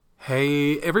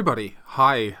Hey everybody,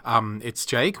 hi, it's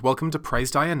Jake. Welcome to Praise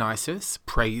Dionysus,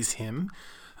 praise him.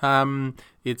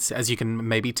 It's, as you can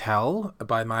maybe tell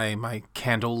by my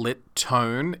candle-lit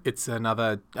tone, it's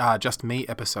another Just Me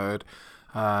episode.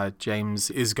 James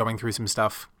is going through some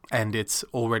stuff, and it's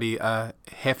already a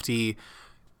hefty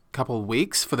couple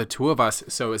weeks for the two of us,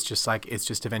 so it's just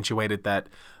eventuated that,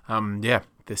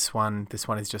 this one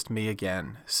is just me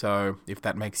again. So if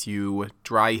that makes you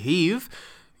dry heave,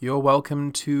 you're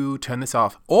welcome to turn this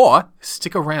off or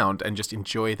stick around and just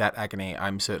enjoy that agony.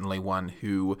 I'm certainly one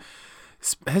who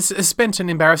has spent an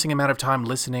embarrassing amount of time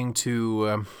listening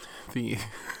to the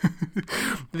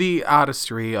the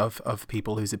artistry of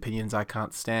people whose opinions I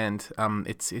can't stand.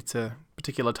 It's a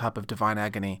particular type of divine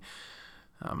agony.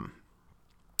 But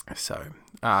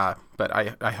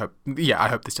I hope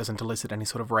this doesn't elicit any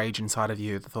sort of rage inside of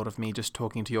you, the thought of me just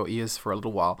talking to your ears for a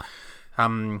little while.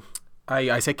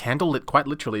 I say candlelit quite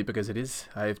literally because it is.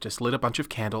 I've just lit a bunch of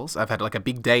candles. I've had like a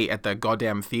big day at the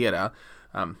goddamn theatre,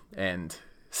 and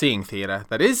seeing theatre,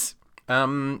 that is.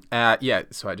 So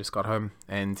I just got home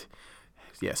and,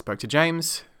 spoke to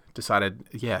James, decided,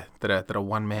 that a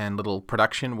one-man little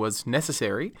production was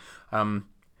necessary, and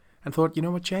thought, you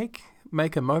know what, Jake?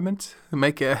 Make a moment,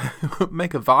 make a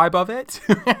vibe of it.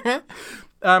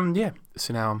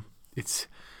 So now it's,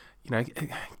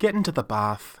 get into the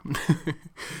bath,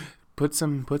 put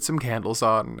some candles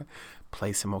on,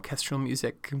 play some orchestral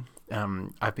music.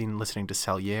 I've been listening to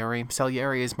Salieri.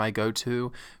 Salieri is my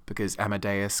go-to because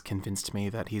Amadeus convinced me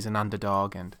that he's an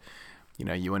underdog, and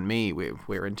you and me,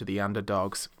 we're into the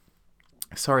underdogs.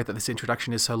 Sorry that this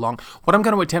introduction is so long. What I'm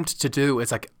going to attempt to do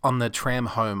is, on the tram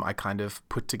home, I kind of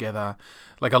put together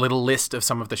a little list of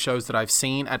some of the shows that I've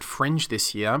seen at Fringe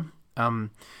this year,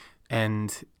 and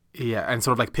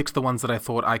sort of picked the ones that I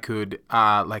thought I could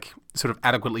sort of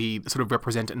adequately sort of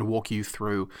represent and walk you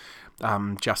through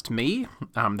just me.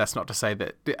 That's not to say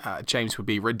that James would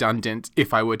be redundant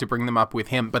if I were to bring them up with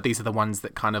him, but these are the ones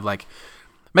that kind of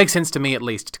make sense to me, at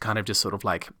least, to kind of just sort of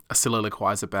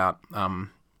soliloquize about.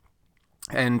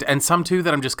 And some too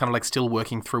that I'm just kind of still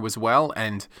working through as well,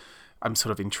 and I'm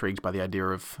sort of intrigued by the idea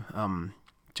of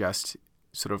just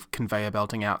sort of conveyor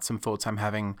belting out some thoughts I'm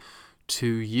having to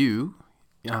you,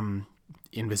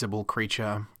 invisible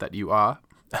creature that you are.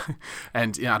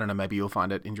 And I don't know, maybe you'll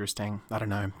find it interesting. I don't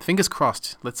know. Fingers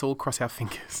crossed. Let's all cross our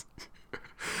fingers.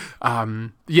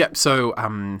 The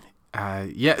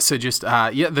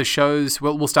shows,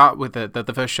 well, we'll start with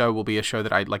the first show will be a show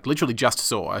that I literally just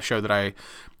saw, a show that I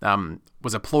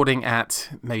was applauding at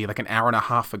maybe an hour and a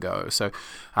half ago. So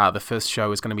the first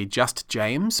show is going to be Just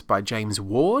James by James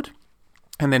Ward,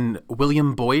 and then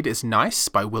William Boyd is Nice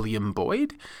by William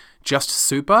Boyd, Just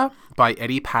Super by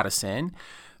Eddie Patterson,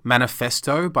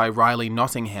 Manifesto by Riley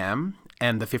Nottingham,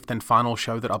 and the fifth and final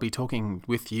show that I'll be talking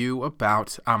with you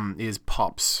about is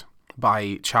Pops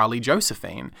by Charlie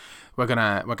Josephine. We're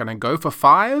gonna go for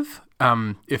 5.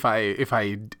 If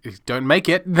I don't make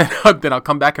it, then I'll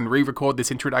come back and re-record this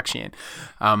introduction.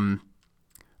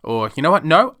 Or you know what?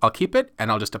 No, I'll keep it and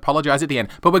I'll just apologize at the end.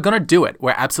 But we're gonna do it.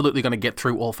 We're absolutely gonna get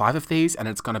through all 5 of these, and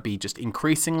it's gonna be just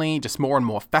increasingly, just more and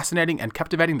more fascinating and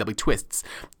captivating. There'll be twists.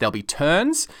 There'll be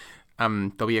turns.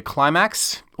 There'll be a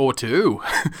climax or two.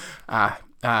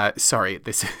 Sorry,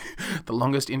 this the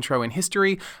longest intro in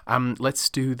history. Let's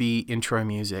do the intro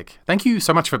music. Thank you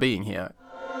so much for being here.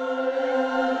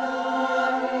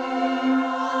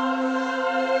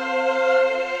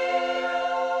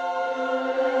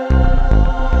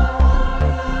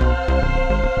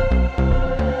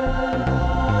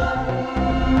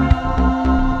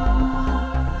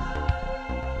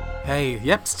 Hey,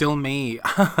 yep, still me.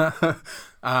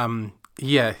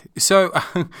 So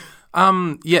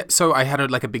I had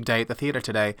a big day at the theatre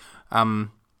today.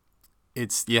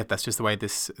 That's just the way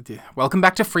this. Welcome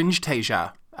back to Fringe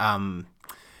Tasia.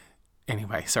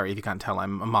 Anyway, sorry if you can't tell,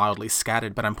 I'm mildly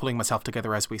scattered, but I'm pulling myself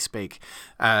together as we speak.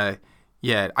 I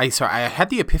had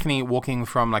the epiphany walking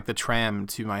from the tram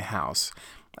to my house.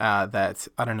 That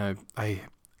I don't know.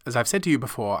 As I've said to you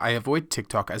before, I avoid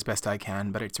TikTok as best I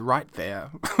can, but it's right there.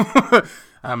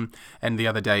 And the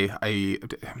other day,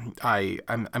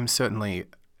 I'm certainly.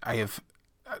 I have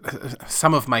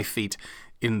some of my feet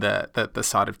in the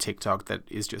side of TikTok that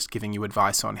is just giving you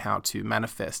advice on how to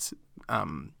manifest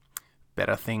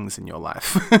better things in your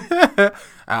life.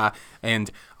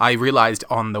 And I realized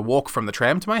on the walk from the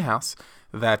tram to my house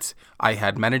that I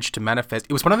had managed to manifest.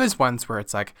 It was one of those ones where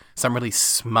it's some really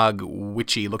smug,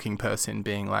 witchy looking person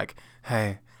being like,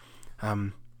 hey,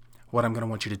 what I'm going to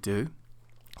want you to do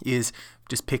is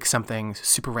just pick something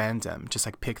super random. Just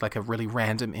pick a really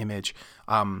random image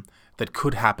that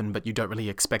could happen, but you don't really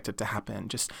expect it to happen.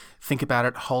 Just think about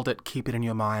it, hold it, keep it in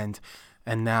your mind.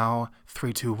 And now,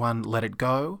 3, 2, 1, let it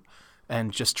go.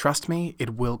 And just trust me,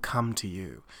 it will come to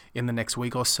you. In the next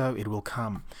week or so, it will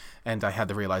come. And I had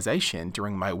the realization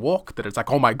during my walk that it's like,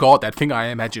 oh my God, that thing I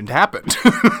imagined happened.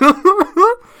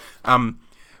 I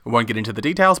won't get into the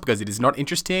details because it is not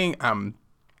interesting,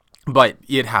 but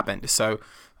it happened. So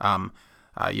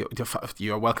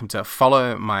you're welcome to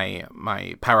follow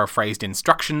my paraphrased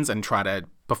instructions and try to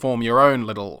perform your own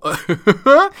little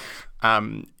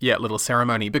little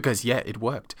ceremony, because it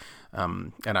worked.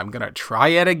 And I'm gonna try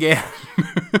it again.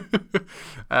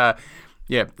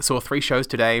 Saw 3 shows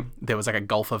today. There was like a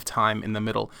gulf of time in the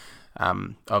middle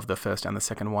of the first and the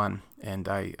second one, and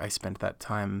I spent that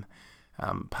time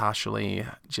partially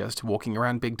just walking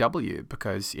around Big W,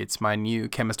 because it's my new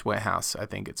Chemist Warehouse. I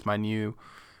think it's my new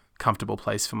comfortable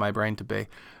place for my brain to be.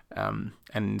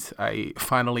 And I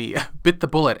finally bit the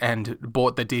bullet and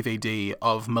bought the DVD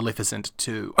of Maleficent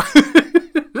 2.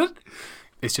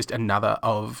 It's just another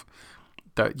of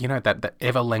that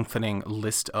ever lengthening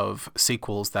list of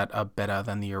sequels that are better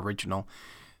than the original.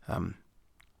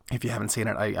 If you haven't seen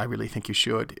it, I really think you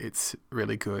should. It's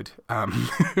really good. And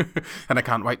I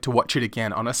can't wait to watch it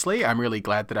again, honestly. I'm really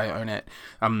glad that I own it.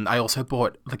 I also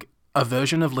bought a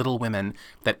version of Little Women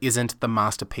that isn't the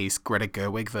masterpiece Greta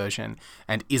Gerwig version,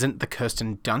 and isn't the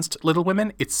Kirsten Dunst Little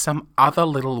Women. It's some other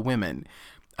Little Women.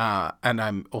 And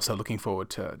I'm also looking forward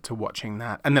to watching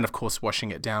that. And then, of course,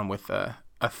 washing it down with a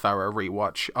thorough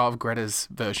rewatch of Greta's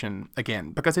version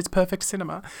again, because it's perfect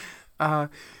cinema.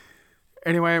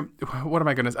 Anyway, what am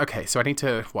I going to... Okay, so I need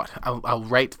to... I'll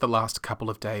rate the last couple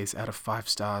of days out of 5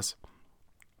 stars.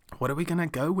 What are we going to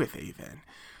go with, even?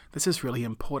 This is really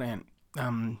important.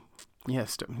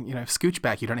 Scooch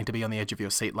back. You don't need to be on the edge of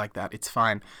your seat like that. It's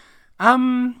fine.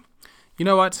 You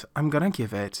know what? I'm going to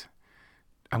give it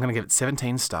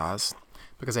 17 stars,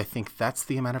 because I think that's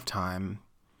the amount of time...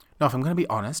 No, if I'm going to be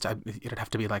honest, it'd have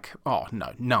to be 9. I'll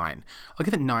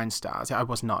give it 9 stars. I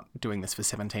was not doing this for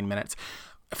 17 minutes.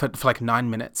 For 9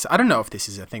 minutes. I don't know if this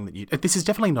is a thing that this is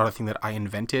definitely not a thing that I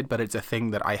invented, but it's a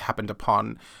thing that I happened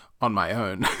upon on my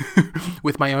own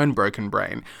with my own broken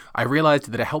brain. I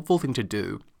realized that a helpful thing to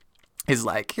do is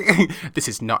this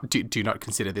is not, do not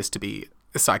consider this to be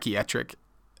a psychiatric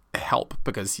help,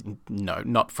 because no,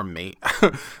 not from me.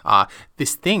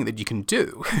 This thing that you can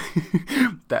do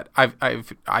that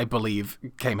I believe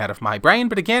came out of my brain,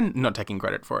 but again, not taking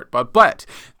credit for it. But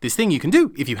this thing you can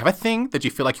do, if you have a thing that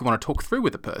you feel like you want to talk through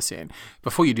with a person,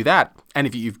 before you do that, and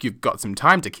if you've got some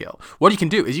time to kill, what you can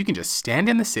do is you can just stand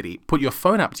in the city, put your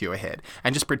phone up to your head,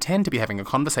 and just pretend to be having a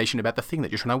conversation about the thing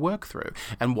that you're trying to work through.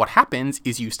 And what happens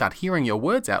is you start hearing your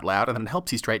words out loud, and then it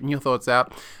helps you straighten your thoughts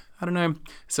out. I don't know.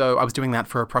 So I was doing that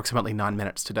for approximately 9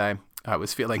 minutes today. I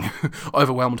was feeling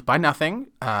overwhelmed by nothing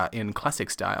in classic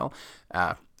style.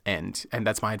 And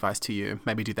that's my advice to you.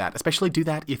 Maybe do that. Especially do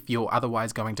that if you're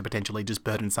otherwise going to potentially just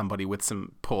burden somebody with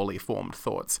some poorly formed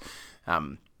thoughts.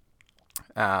 I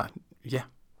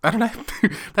don't know.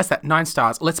 That's that. 9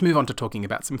 stars. Let's move on to talking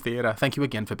about some theatre. Thank you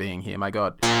again for being here. My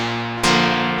God.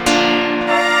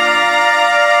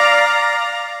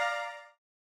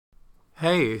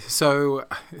 Hey, so,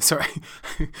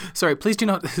 sorry, please do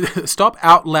not stop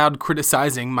out loud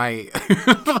criticizing my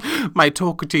my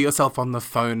talk to yourself on the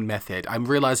phone method. I'm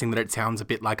realizing that it sounds a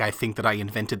bit like I think that I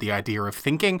invented the idea of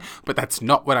thinking, but that's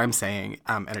not what I'm saying,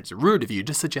 and it's rude of you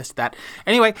to suggest that.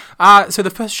 Anyway, so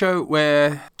the first show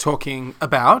we're talking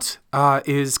about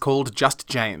is called Just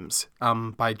James,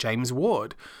 by James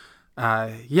Ward.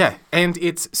 And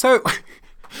it's so...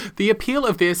 The appeal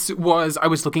of this was, I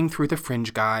was looking through the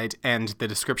Fringe guide, and the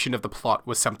description of the plot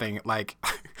was something like,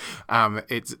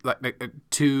 it's like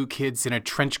 2 kids in a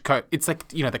trench coat. It's like,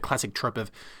 the classic trope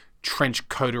of trench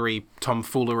coatery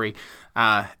tomfoolery.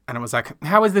 And I was like,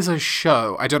 how is this a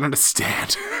show? I don't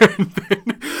understand.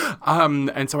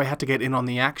 And so I had to get in on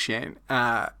the action.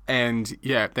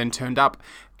 Then turned up.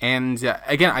 And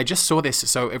again, I just saw this,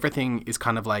 so everything is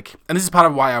kind of like... And this is part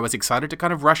of why I was excited to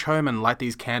kind of rush home and light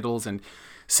these candles and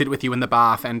sit with you in the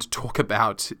bath and talk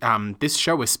about this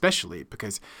show especially,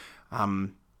 because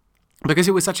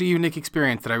it was such a unique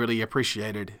experience that I really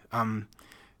appreciated. And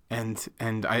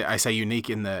I say unique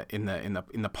in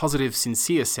the positive,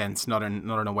 sincere sense, not in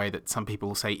a way that some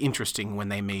people say interesting when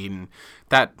they mean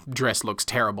that dress looks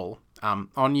terrible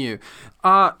on you.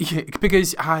 So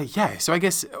I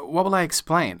guess what will I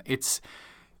explain? It's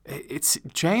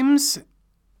James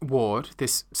Ward,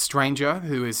 this stranger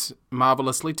who is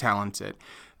marvelously talented,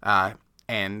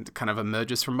 and kind of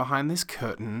emerges from behind this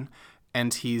curtain,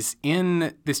 and he's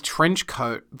in this trench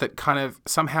coat that kind of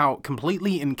somehow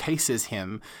completely encases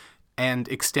him, and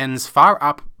extends far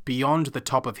up beyond the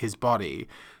top of his body.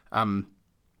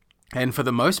 And for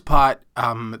the most part,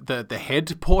 the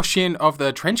head portion of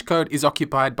the trench coat is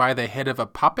occupied by the head of a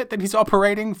puppet that he's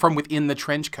operating from within the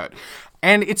trench coat.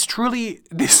 And it's truly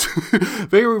this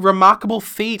very remarkable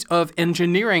feat of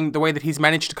engineering, the way that he's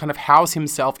managed to kind of house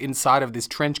himself inside of this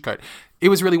trench coat. It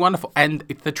was really wonderful. And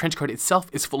the trench coat itself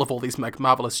is full of all these like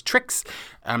marvelous tricks.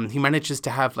 He manages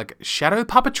to have like shadow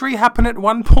puppetry happen at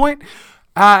one point.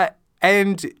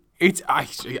 And it's, I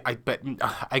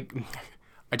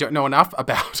don't know enough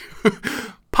about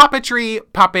puppetry,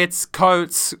 puppets,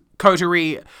 coats,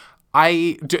 coterie,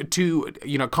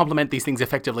 to complement these things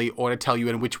effectively, or to tell you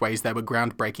in which ways they were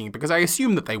groundbreaking, because I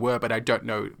assume that they were, but I don't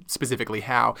know specifically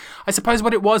how. I suppose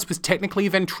what it was technically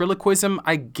ventriloquism,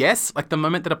 I guess, like the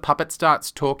moment that a puppet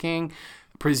starts talking,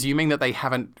 presuming that they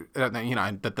haven't,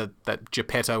 that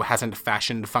Geppetto hasn't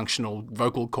fashioned functional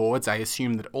vocal cords, I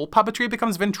assume that all puppetry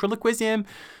becomes ventriloquism.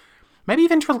 Maybe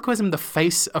ventriloquism, the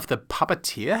face of the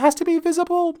puppeteer has to be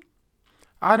visible?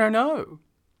 I don't know.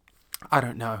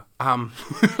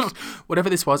 Whatever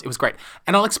this was, it was great.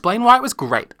 And I'll explain why it was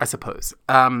great, I suppose.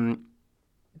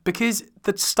 Because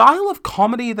the style of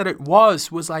comedy that it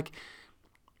was like,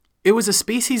 it was a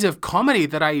species of comedy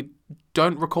that I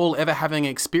don't recall ever having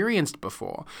experienced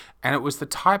before. And it was the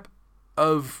type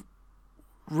of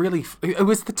really, I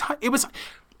was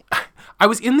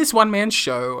in this one-man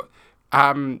show,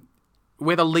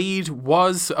 where the lead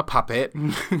was a puppet,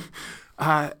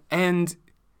 and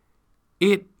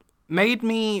it made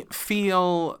me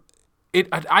feel...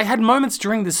 I had moments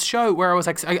during this show where I was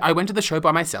like... I went to the show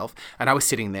by myself, and I was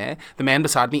sitting there. The man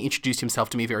beside me introduced himself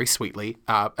to me very sweetly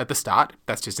at the start.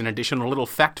 That's just an additional little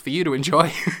fact for you to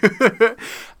enjoy.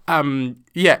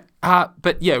 It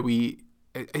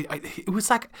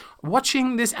was like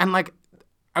watching this, and like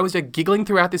I was giggling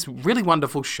throughout this really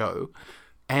wonderful show,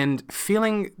 and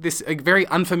feeling this very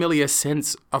unfamiliar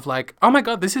sense of like, oh my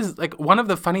God, this is like one of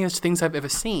the funniest things I've ever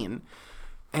seen.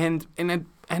 And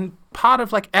part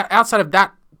of like, outside of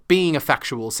that being a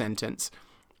factual sentence,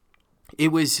 it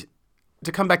was,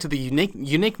 to come back to the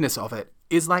uniqueness of it,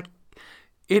 is like,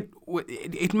 it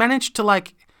managed to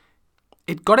like,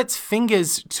 it got its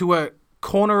fingers to a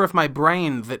corner of my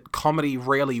brain that comedy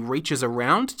rarely reaches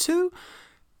around to.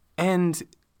 And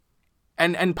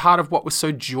part of what was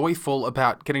so joyful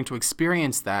about getting to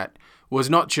experience that was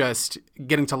not just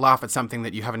getting to laugh at something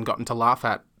that you haven't gotten to laugh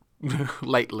at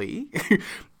lately,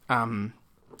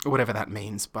 whatever that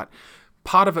means. But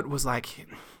part of it was like,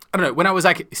 I don't know, when I was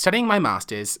like studying my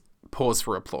master's, pause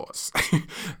for applause.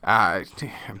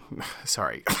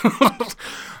 Sorry.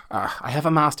 I have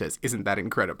a master's. Isn't that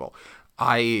incredible?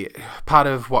 Part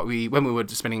of what when we were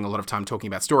spending a lot of time talking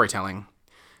about storytelling,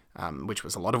 which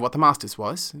was a lot of what the Masters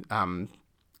was,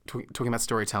 talking about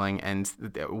storytelling, and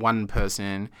one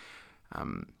person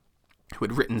who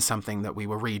had written something that we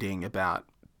were reading about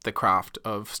the craft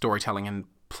of storytelling and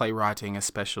playwriting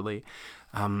especially,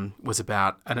 was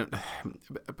about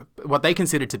what they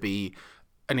considered to be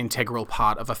an integral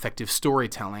part of effective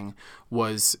storytelling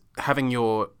was having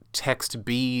your text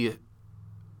be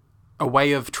a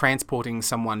way of transporting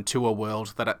someone to a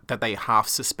world that they half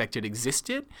suspected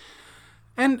existed.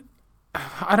 And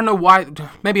I don't know why,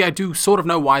 maybe I do sort of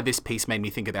know why this piece made me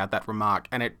think about that remark,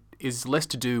 and it is less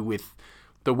to do with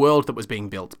the world that was being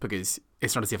built, because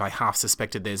it's not as if I half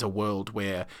suspected there's a world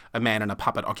where a man and a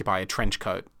puppet occupy a trench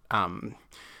coat.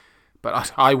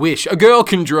 But I wish. A girl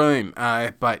can dream.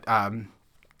 But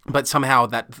somehow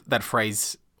that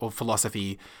phrase or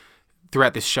philosophy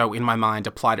throughout this show in my mind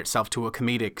applied itself to a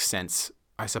comedic sense,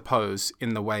 I suppose,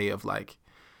 in the way of like,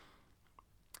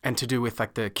 and to do with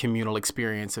like the communal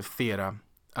experience of theatre,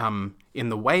 in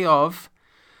the way of,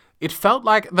 it felt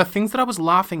like the things that I was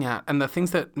laughing at and the things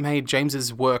that made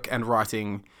James's work and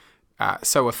writing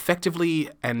so effectively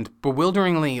and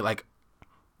bewilderingly, like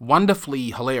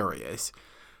wonderfully hilarious,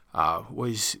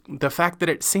 was the fact that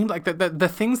it seemed like the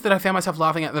things that I found myself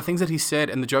laughing at, the things that he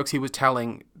said and the jokes he was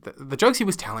telling, the jokes he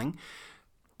was telling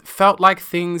felt like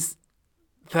things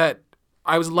that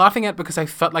I was laughing at because I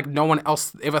felt like no one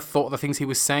else ever thought the things he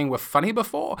was saying were funny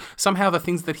before. Somehow the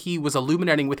things that he was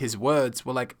illuminating with his words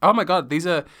were like, oh my God, these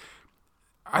are,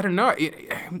 I don't know,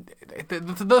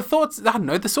 the thoughts, I don't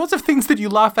know, the sorts of things that you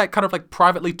laugh at kind of like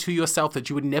privately to yourself that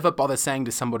you would never bother saying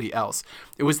to somebody else.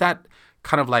 It was that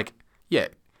kind of like, yeah,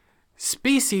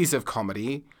 species of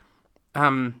comedy.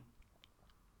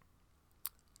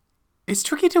 It's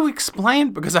tricky to explain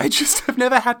because I just have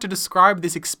never had to describe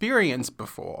this experience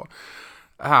before.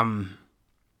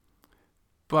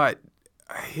 But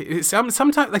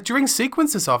sometimes, like during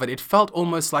sequences of it, it felt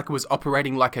almost like it was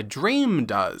operating like a dream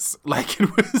does. Like it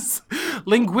was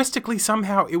linguistically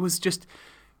somehow it was just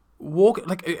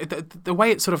the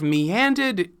way it sort of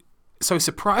meandered so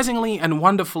surprisingly and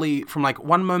wonderfully from like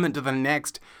one moment to the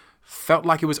next felt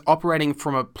like it was operating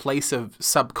from a place of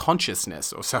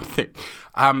subconsciousness or something.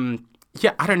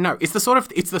 Yeah, I don't know. It's the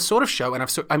sort of show,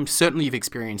 and I'm certainly you've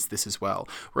experienced this as well,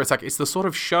 where it's like it's the sort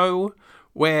of show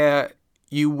where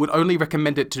you would only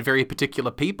recommend it to very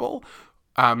particular people.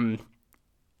 Because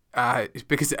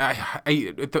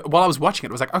while I was watching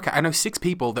it, I was like, okay, I know 6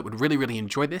 people that would really, really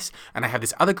enjoy this, and I have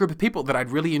this other group of people that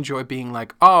I'd really enjoy being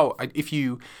like, oh, I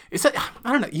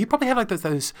don't know, you probably have like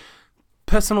those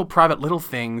personal, private little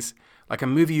things, like a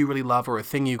movie you really love, or a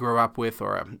thing you grew up with,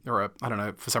 or a I don't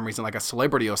know, for some reason, like a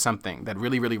celebrity or something that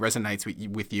really, really resonates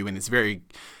with you, and is very,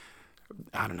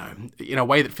 I don't know, in a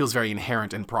way that feels very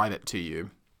inherent and private to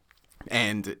you,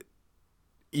 and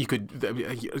you could,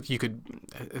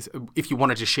 if you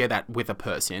wanted to share that with a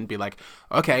person, be like,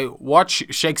 okay, watch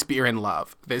Shakespeare in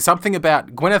Love. There's something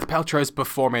about Gwyneth Paltrow's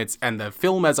performance and the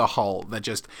film as a whole that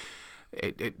just,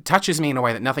 it touches me in a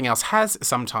way that nothing else has.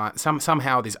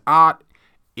 Somehow this art,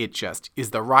 it just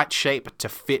is the right shape to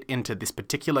fit into this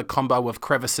particular combo of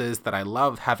crevices that I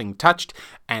love having touched,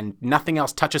 and nothing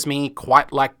else touches me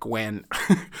quite like Gwen.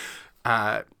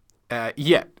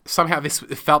 Yeah, somehow this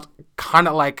felt kind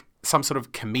of like some sort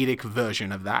of comedic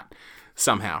version of that.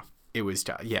 Somehow it was,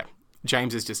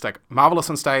 James is just like marvelous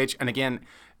on stage, and again,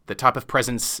 the type of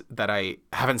presence that I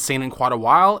haven't seen in quite a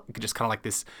while. Just kind of like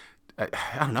this, I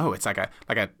don't know. It's like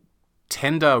a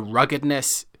tender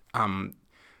ruggedness,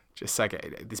 just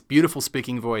like this beautiful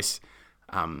speaking voice.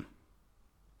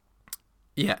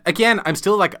 Yeah, again, I'm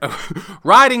still like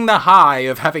riding the high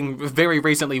of having very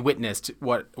recently witnessed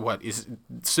what is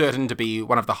certain to be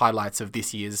one of the highlights of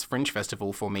this year's Fringe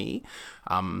Festival for me.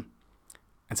 And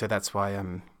so that's why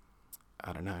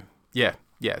I don't know. Yeah,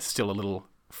 still a little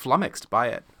flummoxed by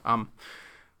it.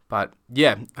 But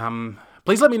yeah,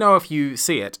 please let me know if you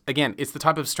see it. Again, it's the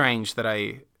type of strange that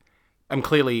I am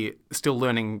clearly still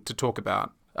learning to talk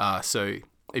about. So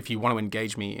if you want to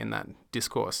engage me in that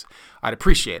discourse, I'd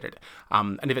appreciate it.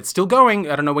 And if it's still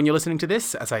going, I don't know when you're listening to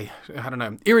this, as I don't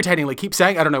know, irritatingly keep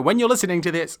saying, I don't know when you're listening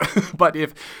to this, but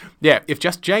if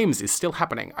Just James is still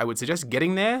happening, I would suggest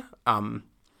getting there.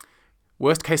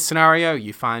 Worst case scenario,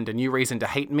 you find a new reason to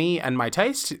hate me and my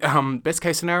taste. Best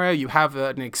case scenario, you have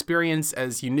an experience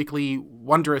as uniquely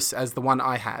wondrous as the one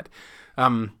I had.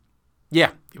 Yeah,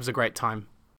 it was a great time.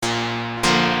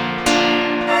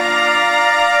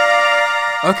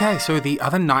 Okay, so the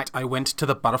other night I went to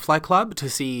the Butterfly Club to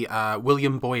see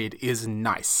William Boyd Is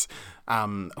Nice.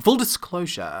 Full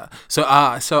disclosure.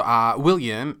 So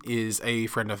William is a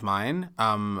friend of mine.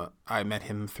 I met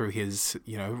him through his,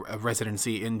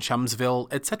 residency in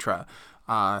Chumsville, etc.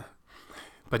 But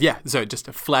yeah, so just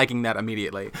flagging that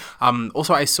immediately.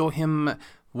 Also, I saw him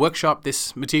workshop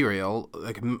this material,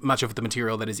 like much of the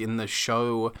material that is in the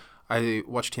show. I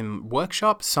watched him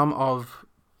workshop some of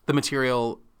the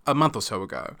material a month or so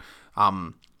ago,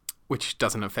 which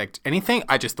doesn't affect anything.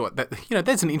 I just thought that,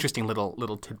 there's an interesting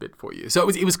little tidbit for you. So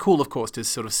it was cool, of course, to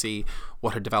sort of see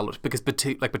what had developed, because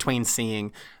between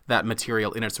seeing that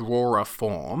material in its rawer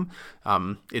form,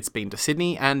 it's been to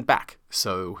Sydney and back.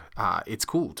 So it's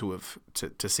cool to have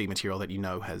to see material that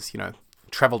has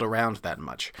traveled around that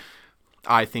much.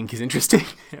 I think is interesting.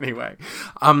 Anyway,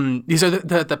 so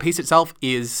the piece itself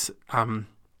is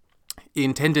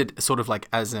intended sort of like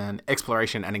as an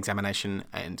exploration and examination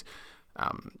and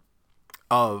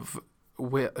of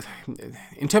where,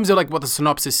 in terms of like what the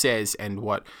synopsis says and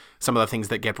what some of the things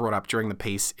that get brought up during the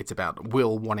piece, it's about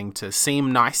Will wanting to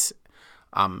seem nice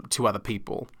to other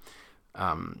people.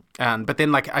 But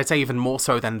then, like, I'd say even more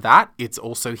so than that, it's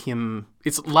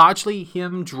largely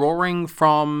him drawing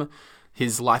from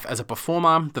his life as a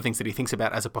performer, the things that he thinks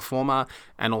about as a performer,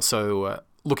 and also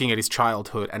looking at his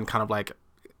childhood and kind of like,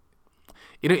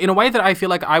 in a way that I feel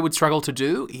like I would struggle to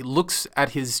do. He looks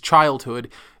at his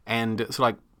childhood and sort of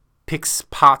like picks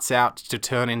parts out to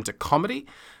turn into comedy,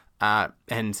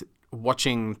 and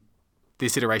watching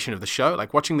this iteration of the show,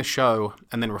 like watching the show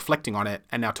and then reflecting on it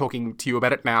and now talking to you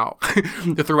about it now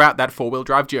throughout that 4-wheel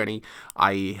drive journey,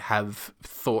 I have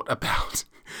thought about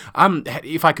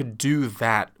if I could do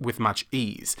that with much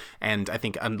ease. And I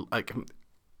think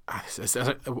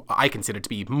I consider it to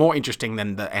be more interesting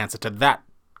than the answer to that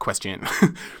question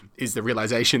is the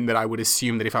realization that I would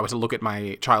assume that if I were to look at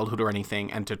my childhood or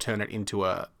anything and to turn it into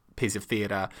a piece of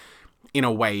theatre in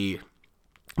a way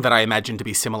that I imagine to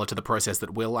be similar to the process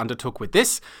that Will undertook with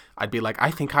this. I'd be like,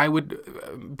 I think I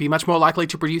would be much more likely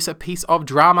to produce a piece of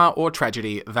drama or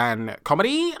tragedy than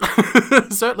comedy.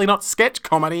 Certainly not sketch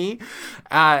comedy.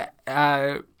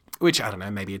 Which, I don't know,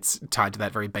 maybe it's tied to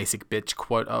that very basic bitch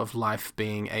quote of life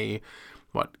being a,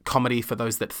 comedy for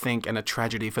those that think and a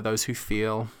tragedy for those who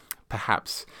feel,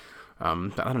 perhaps.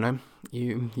 But I don't know.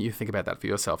 You think about that for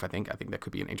yourself. I think that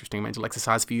could be an interesting mental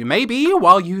exercise for you. Maybe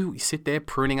while you sit there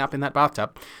pruning up in that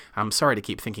bathtub. I'm sorry to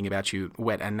keep thinking about you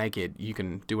wet and naked. You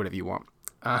can do whatever you want.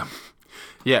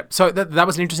 Yeah. So that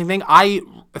was an interesting thing. I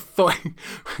thought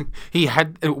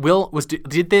Will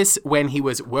did this when he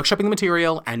was workshopping the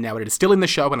material, and now it is still in the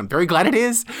show, and I'm very glad it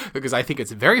is because I think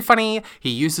it's very funny. He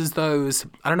uses those.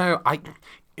 I don't know.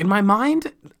 In my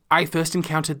mind, I first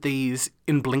encountered these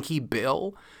in Blinky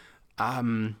Bill.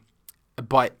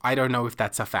 But I don't know if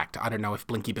that's a fact. I don't know if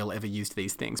Blinky Bill ever used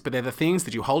these things. But they're the things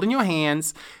that you hold in your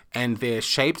hands, and they're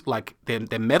shaped like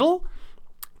they're metal.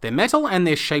 They're metal and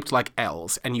they're shaped like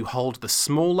L's. And you hold the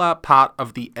smaller part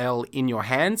of the L in your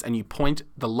hands, and you point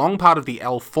the long part of the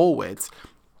L forwards.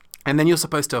 And then you're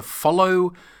supposed to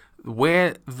follow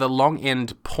where the long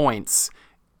end points,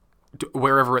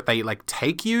 wherever they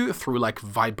take you through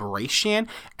vibration.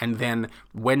 And then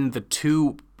when the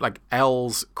two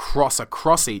L's cross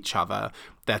across each other,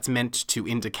 that's meant to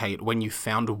indicate when you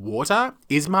found water,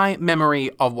 is my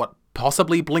memory of what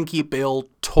possibly Blinky Bill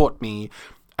taught me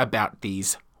about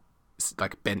these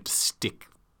bent stick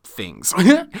things.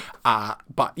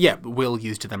 But yeah, Will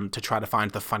used them to try to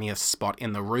find the funniest spot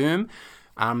in the room.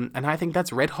 And I think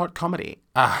that's red hot comedy.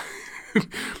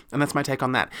 And that's my take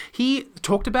on that. He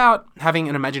talked about having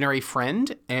an imaginary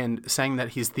friend and saying that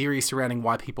his theory surrounding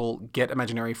why people get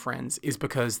imaginary friends is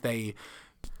because they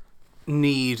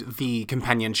need the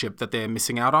companionship that they're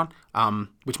missing out on,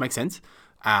 which makes sense.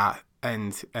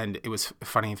 And it was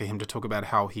funny for him to talk about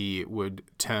how he would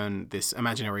turn this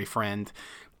imaginary friend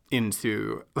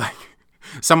into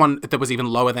someone that was even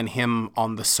lower than him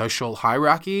on the social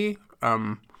hierarchy,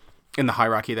 in the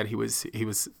hierarchy that he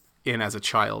was in as a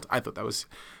child. I thought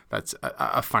that's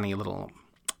a funny little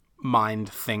mind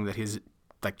thing that his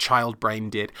child brain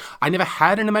did. I never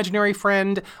had an imaginary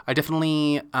friend. I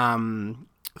definitely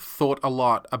thought a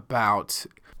lot about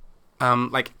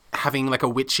having a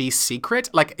witchy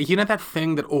secret. That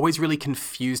thing that always really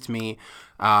confused me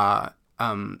about,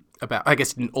 I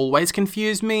guess it didn't always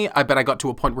confuse me, but I got to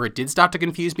a point where it did start to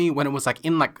confuse me when it was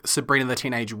in Sabrina the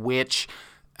Teenage Witch,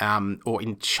 or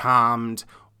in Charmed,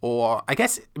 or I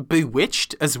guess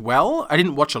Bewitched as well. I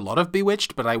didn't watch a lot of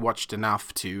Bewitched, but I watched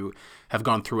enough to have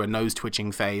gone through a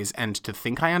nose-twitching phase and to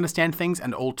think I understand things,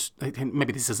 and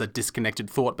maybe this is a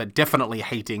disconnected thought, but definitely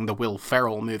hating the Will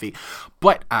Ferrell movie.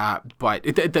 But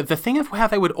the thing of how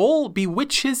they would all be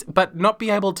witches, but not be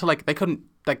able to, they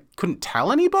couldn't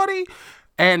tell anybody,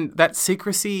 and that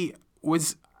secrecy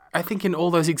was, I think, in all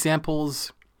those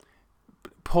examples,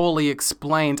 poorly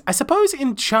explained. I suppose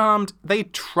in Charmed, they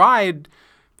tried...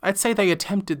 I'd say they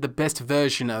attempted the best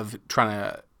version of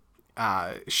trying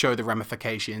to show the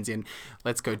ramifications in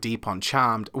Let's Go Deep on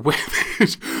Charmed.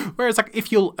 Whereas,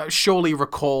 if you'll surely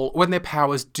recall, when their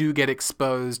powers do get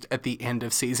exposed at the end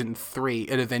of season 3,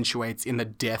 it eventuates in the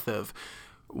death of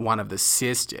one of the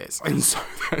sisters. And so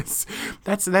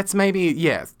that's maybe,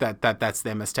 yeah, that's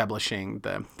them establishing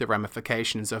the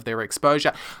ramifications of their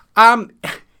exposure.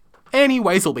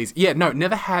 Anyways, all these. Yeah, no,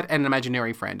 never had an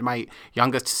imaginary friend. My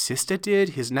youngest sister did.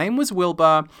 His name was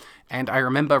Wilbur, and I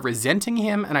remember resenting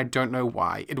him, and I don't know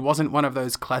why. It wasn't one of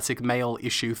those classic male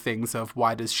issue things of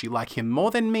why does she like him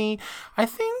more than me. I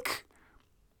think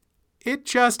it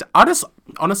just...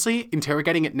 Honestly,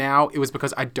 interrogating it now, it was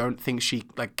because I don't think she,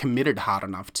 committed hard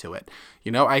enough to it.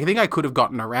 I think I could have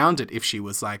gotten around it if she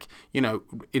was,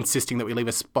 insisting that we leave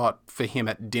a spot for him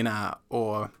at dinner,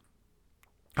 or...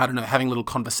 I don't know, having little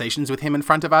conversations with him in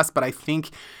front of us, but I think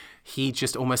he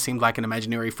just almost seemed like an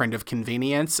imaginary friend of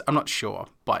convenience. I'm not sure,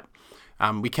 but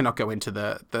we cannot go into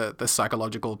the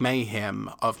psychological mayhem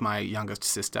of my youngest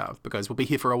sister because we'll be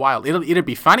here for a while. It'd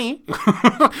be funny.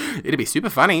 It'd be super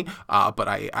funny, but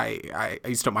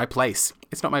it's not my place.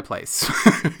 It's not my place.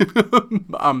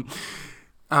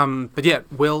 But yeah,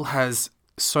 Will has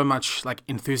so much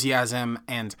enthusiasm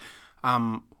and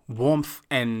warmth,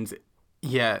 and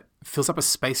yeah, fills up a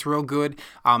space real good.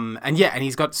 And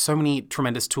he's got so many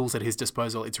tremendous tools at his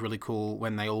disposal. It's really cool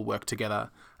when they all work together.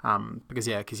 Because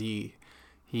he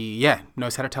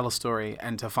knows how to tell a story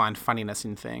and to find funniness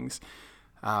in things.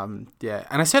 And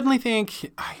I certainly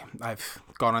think I've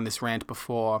gone on this rant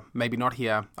before, maybe not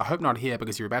here. I hope not here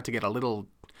because you're about to get a little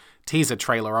teaser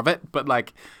trailer of it. But I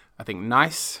think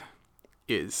nice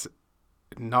is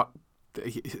not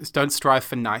don't strive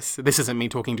for nice. This isn't me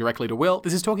talking directly to Will.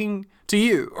 This is talking to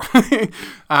you.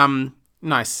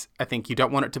 Nice. I think you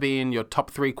don't want it to be in your top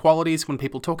 3 qualities when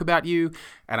people talk about you.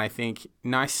 And I think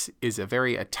nice is a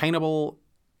very attainable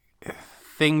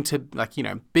thing to, like,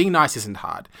 being nice isn't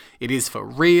hard. It is for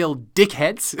real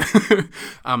dickheads,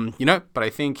 but I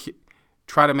think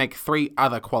try to make 3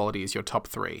 other qualities your top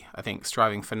 3. I think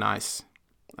striving for nice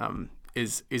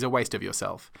is a waste of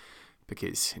yourself,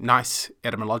 because nice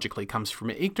etymologically comes from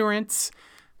ignorance,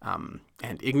 and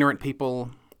ignorant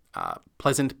people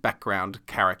pleasant background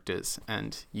characters,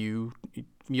 and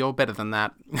you're better than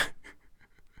that.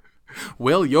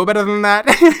 Will, you're better than that,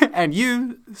 and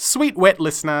you, sweet wet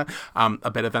listener,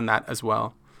 are better than that as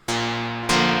well.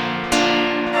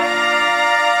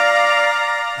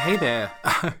 Hey there.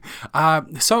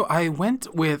 So I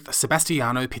went with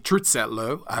Sebastiano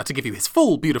Petruzzello, to give you his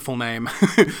full beautiful name.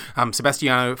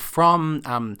 Sebastiano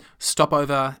from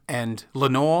Stopover and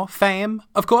Lenore fame,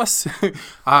 of course.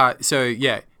 So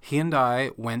yeah, he and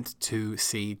I went to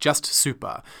see Just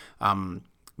Super,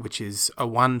 which is a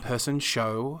one-person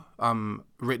show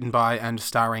written by and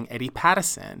starring Eddie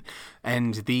Patterson.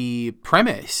 And the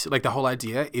premise, like the whole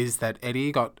idea, is that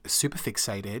Eddie got super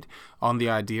fixated on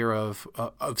the idea of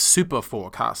super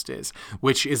forecasters,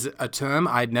 which is a term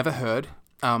I'd never heard,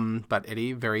 but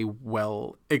Eddie very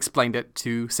well explained it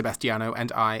to Sebastiano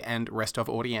and I and rest of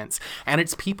audience. And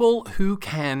it's people who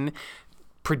can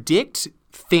predict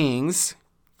things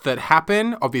that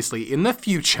happen, obviously, in the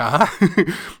future,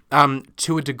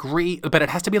 to a degree, but it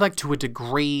has to be like to a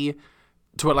degree,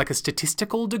 to like a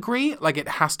statistical degree. Like it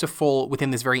has to fall within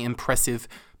this very impressive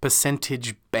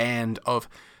percentage band of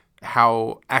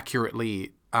how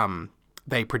accurately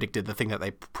they predicted the thing that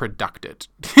they produced.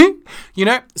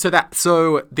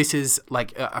 So this is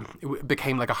like, it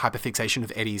became like a hyperfixation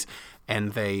of Eddie's,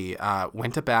 and they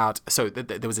went about, so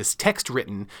there was this text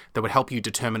written that would help you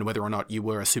determine whether or not you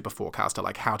were a super forecaster,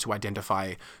 like how to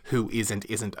identify who is and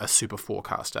isn't a super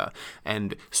forecaster.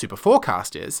 And super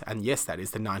forecasters, and yes, that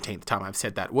is the 19th time I've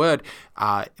said that word,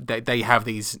 they have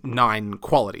these 9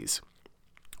 qualities,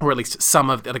 or at least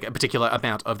some of, like, a particular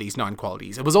amount of these 9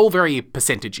 qualities. It was all very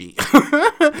percentagey,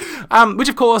 which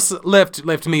of course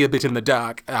left me a bit in the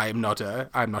dark. I'm not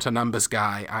a numbers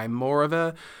guy. I'm more of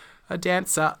a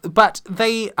dancer. But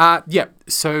they,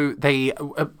 so they,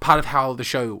 part of how the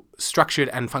show structured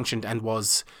and functioned and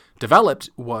was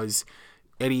developed was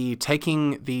Eddie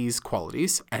taking these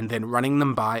qualities and then running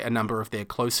them by a number of their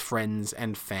close friends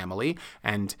and family,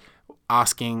 and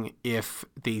asking if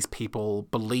these people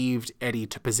believed Eddie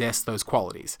to possess those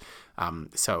qualities.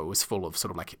 So it was full of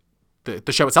sort of like,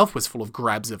 the show itself was full of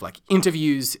grabs of like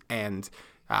interviews and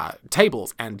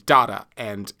tables and data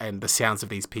and the sounds of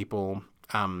these people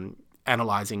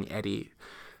analyzing Eddie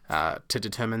to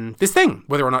determine this thing,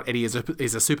 whether or not Eddie is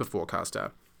a super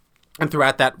forecaster. And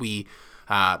throughout that, we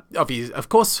of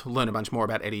course learn a bunch more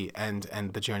about Eddie and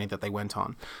the journey that they went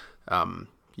on.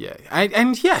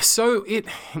 So it,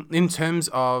 in terms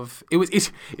of,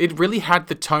 it really had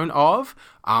the tone of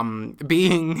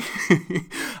being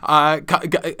kind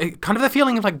of the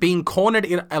feeling of like being cornered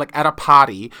in, like, at a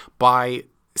party by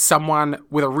someone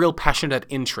with a real passionate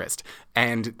interest,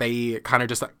 and they kind of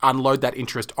just like unload that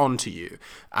interest onto you.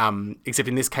 Except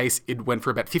in this case, it went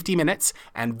for about 50 minutes,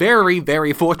 and very,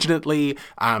 very fortunately,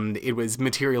 it was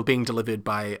material being delivered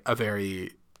by a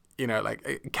very, like,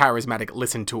 a charismatic,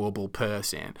 listen-toable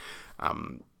person.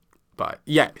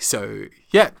 So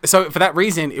for that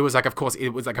reason, it was like, of course, it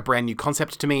was like a brand new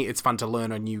concept to me. It's fun to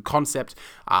learn a new concept,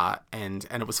 and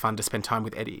it was fun to spend time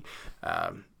with Eddie.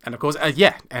 And of course,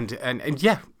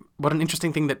 what an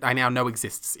interesting thing that I now know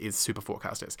exists is super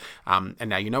forecasters. And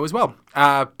now you know as well.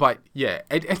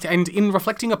 And in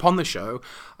reflecting upon the show,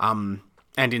 and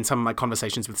in some of my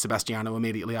conversations with Sebastiano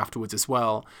immediately afterwards as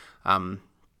well,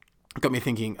 got me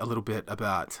thinking a little bit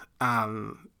about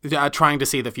trying to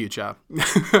see the future.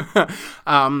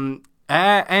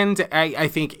 And I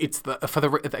think it's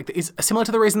it's similar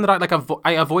to the reason that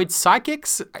I avoid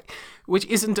psychics, which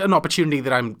isn't an opportunity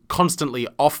that I'm constantly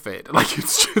offered. Like,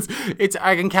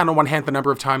 I can count on one hand the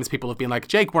number of times people have been like,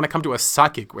 Jake, want to come to a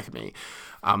psychic with me?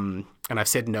 And I've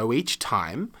said no each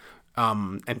time.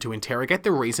 And to interrogate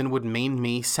the reason would mean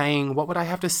me saying, what would I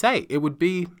have to say? It would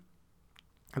be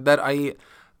that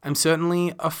I'm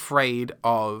certainly afraid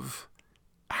of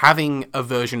having a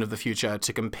version of the future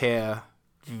to compare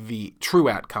the true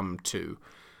outcome to.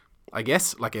 I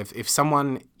guess, like, if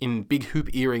someone in big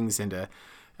hoop earrings and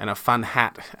a fun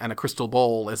hat and a crystal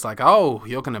ball is like, oh,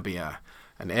 you're going to be an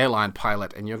airline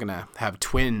pilot and you're going to have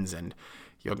twins and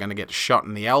you're going to get shot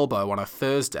in the elbow on a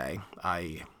Thursday,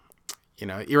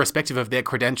 irrespective of their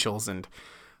credentials and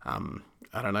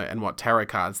I don't know, and what tarot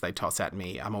cards they toss at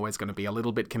me. I'm always going to be a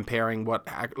little bit comparing what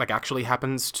actually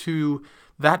happens to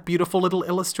that beautiful little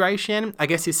illustration, I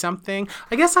guess, is something.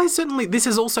 I guess this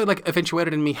has also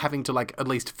eventuated in me having to at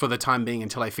least for the time being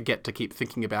until I forget to keep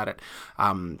thinking about it,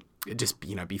 just,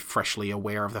 be freshly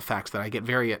aware of the fact that I get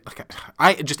very,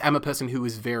 I just am a person who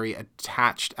is very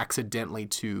attached accidentally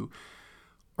to,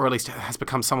 or at least has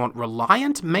become somewhat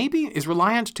reliant, maybe? Is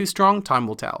reliant too strong? Time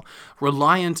will tell.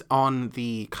 Reliant on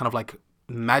the kind of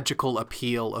magical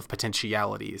appeal of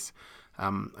potentialities.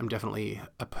 I'm definitely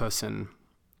a person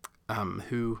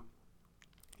who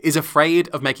is afraid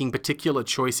of making particular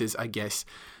choices, I guess,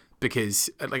 because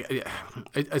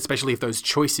especially if those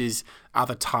choices are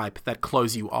the type that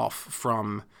close you off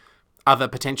from other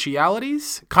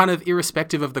potentialities, kind of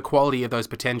irrespective of the quality of those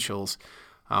potentials.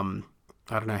 I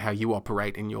don't know how you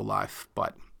operate in your life,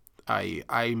 but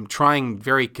I'm trying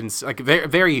very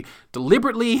very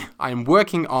deliberately. I'm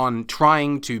working on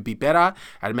trying to be better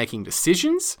at making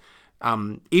decisions,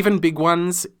 even big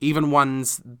ones, even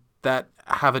ones that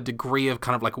have a degree of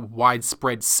kind of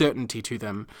widespread certainty to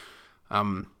them,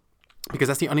 because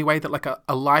that's the only way that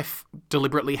a life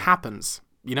deliberately happens.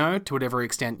 To whatever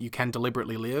extent you can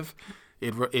deliberately live.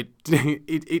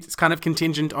 It's kind of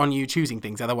contingent on you choosing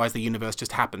things. Otherwise, the universe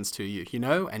just happens to you,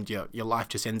 and your life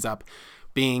just ends up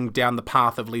being down the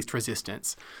path of least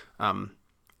resistance.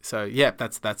 So yeah,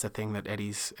 that's a thing that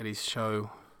Eddie's show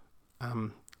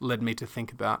led me to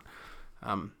think about.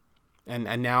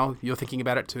 And now you're thinking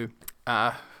about it too.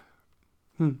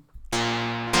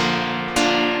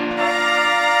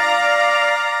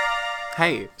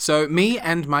 Hey, so me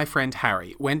and my friend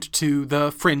Harry went to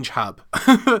the Fringe Hub,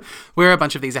 where a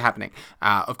bunch of these are happening,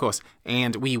 of course.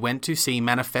 And we went to see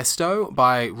Manifesto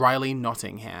by Riley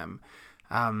Nottingham.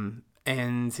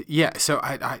 And yeah, so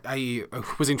I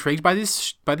was intrigued by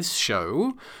this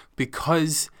show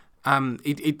because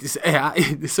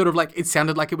it sort of it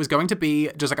sounded like it was going to be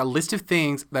just a list of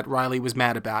things that Riley was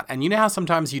mad about. And you know how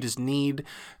sometimes you just need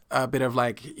a bit of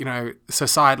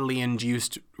societally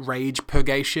induced rage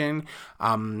purgation.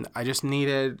 I just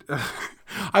needed,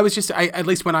 at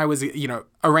least when I was,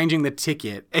 arranging the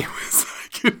ticket, it was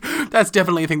that's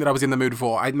definitely a thing that I was in the mood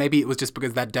for. Maybe it was just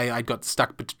because that day I got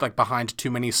stuck behind too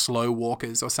many slow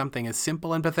walkers or something as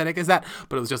simple and pathetic as that.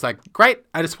 But it was just great.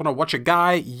 I just want to watch a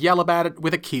guy yell about it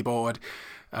with a keyboard.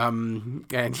 And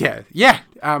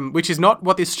which is not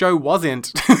what this show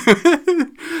wasn't,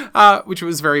 which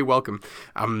was very welcome.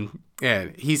 Riley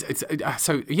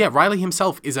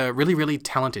himself is a really, really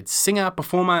talented singer,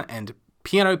 performer, and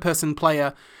piano person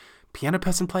player.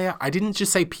 I didn't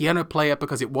just say piano player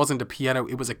because it wasn't a piano,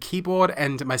 it was a keyboard,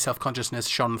 and my self-consciousness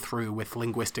shone through with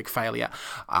linguistic failure.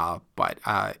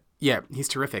 He's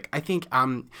terrific. I think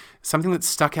something that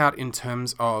stuck out in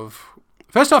terms of...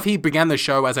 First off, he began the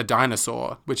show as a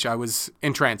dinosaur, which I was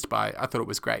entranced by. I thought it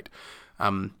was great.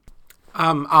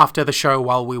 After the show,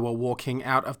 while we were walking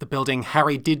out of the building,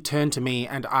 Harry did turn to me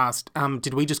and asked,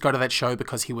 did we just go to that show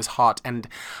because he was hot? And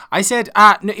I said,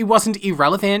 no, it wasn't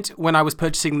irrelevant when I was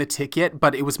purchasing the ticket,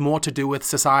 but it was more to do with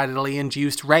societally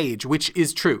induced rage, which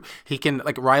is true. He can,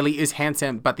 Riley is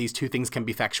handsome, but these two things can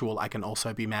be factual. I can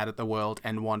also be mad at the world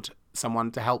and want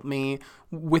someone to help me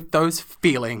with those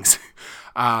feelings.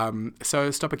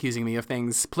 So stop accusing me of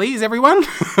things, please, everyone.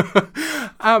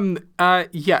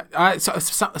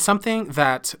 Something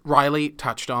that Riley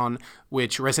touched on,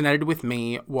 which resonated with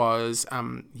me, was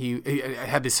he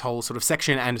had this whole sort of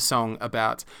section and song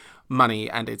about money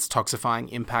and its toxifying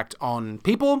impact on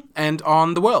people and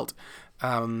on the world.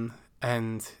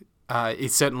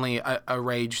 It's certainly a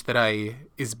rage that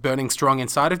is burning strong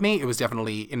inside of me. It was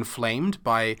definitely inflamed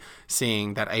by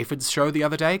seeing that Aphids show the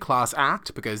other day, Class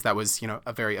Act, because that was,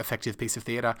 a very effective piece of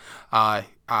theatre.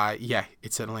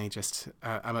 It's certainly just,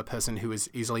 I'm a person who is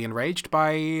easily enraged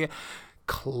by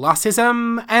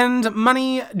classism and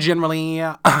money generally.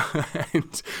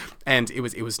 and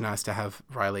it was nice to have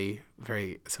Riley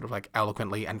very sort of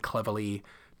eloquently and cleverly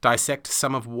dissect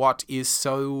some of what is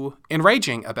so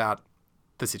enraging about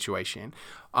the situation.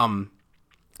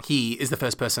 He is the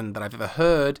first person that I've ever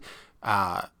heard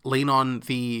lean on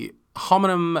the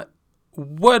homonym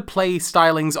wordplay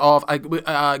stylings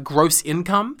of gross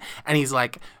income, and he's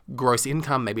like, gross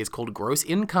income, maybe it's called gross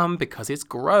income because it's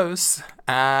gross,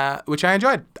 which I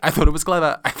enjoyed. I thought it was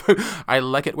clever. I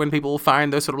like it when people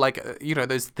find those sort of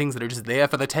those things that are just there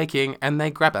for the taking and they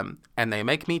grab them and they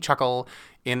make me chuckle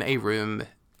in a room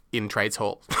in Trades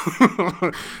Hall.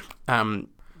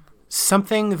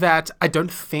 Something that I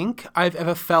don't think I've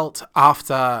ever felt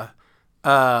after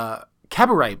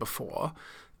Cabaret before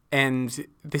and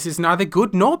this is neither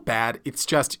good nor bad, it's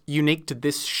just unique to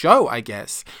this show, I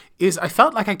guess, is I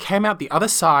felt like I came out the other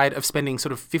side of spending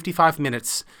sort of 55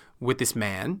 minutes with this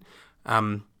man,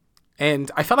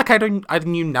 and I felt like I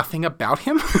knew nothing about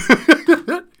him.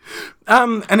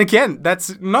 And again,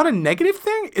 that's not a negative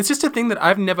thing. It's just a thing that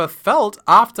I've never felt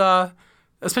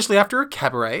especially after a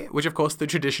cabaret, which of course the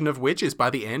tradition of which is by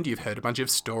the end you've heard a bunch of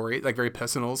stories, like very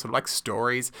personal sort of like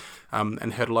stories,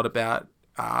 and heard a lot about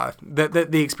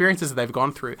the experiences that they've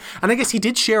gone through. And I guess he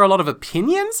did share a lot of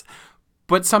opinions,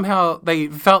 but somehow they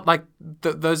felt like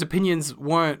those opinions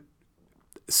weren't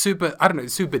super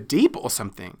deep or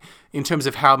something in terms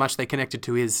of how much they connected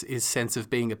to his sense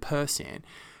of being a person,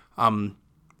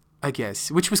 I guess,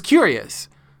 which was curious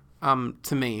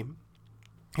to me.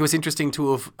 It was interesting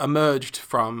to have emerged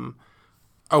from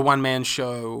a one-man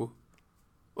show,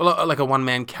 like a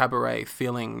one-man cabaret,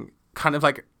 feeling kind of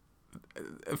like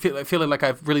feeling like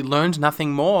I've really learned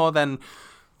nothing more than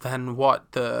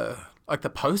what the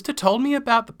poster told me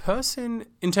about the person,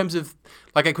 in terms of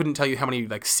like I couldn't tell you how many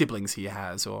like siblings he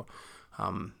has, or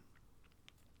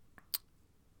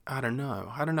I don't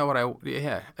know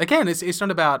again, it's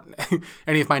not about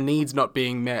any of my needs not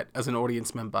being met as an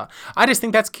audience member. I just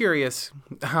think that's curious,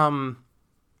 and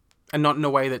not in a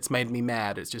way that's made me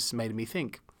mad. It's just made me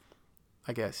think,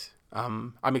 I guess.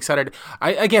 I'm excited.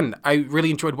 I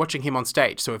really enjoyed watching him on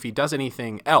stage, so if he does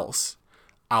anything else,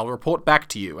 I'll report back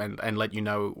to you and let you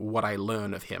know what I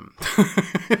learn of him.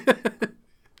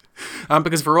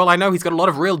 Because for all I know, he's got a lot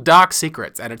of real dark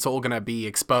secrets, and it's all going to be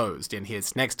exposed in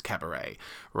his next cabaret.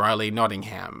 Riley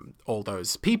Nottingham, all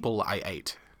those people I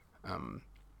ate.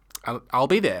 I'll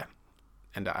be there,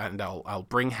 and I'll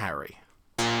bring Harry.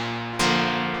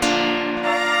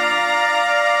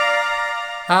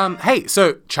 Hey,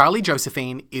 so Charlie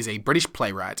Josephine is a British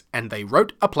playwright, and they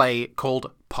wrote a play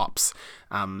called Pops.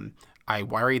 I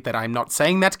worry that I'm not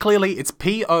saying that clearly. It's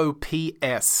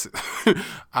P-O-P-S,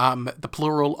 the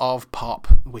plural of pop,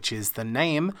 which is the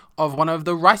name of one of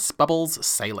the Rice Bubbles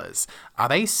sailors. Are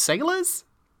they sailors?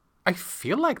 I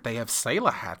feel like they have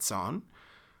sailor hats on.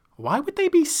 Why would they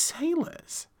be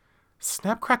sailors?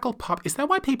 Snap, crackle, pop. Is that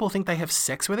why people think they have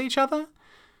sex with each other?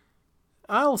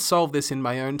 I'll solve this in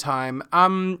my own time.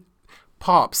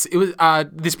 Pops. It was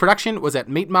this production was at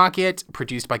Meat Market,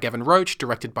 produced by Gavin Roach,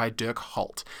 directed by Dirk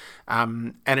Holt,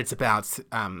 and it's about. So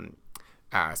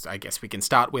I guess we can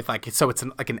start with it's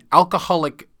an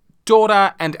alcoholic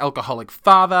daughter and alcoholic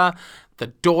father. The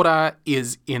daughter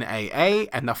is in AA,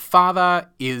 and the father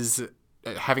is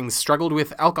having struggled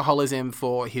with alcoholism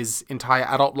for his entire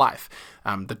adult life.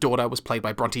 The daughter was played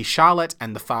by Bronte Charlotte,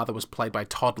 and the father was played by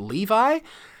Todd Levi.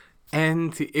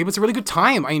 And it was a really good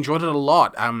time. I enjoyed it a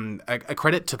lot. A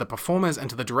credit to the performers and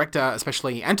to the director,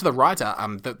 especially, and to the writer.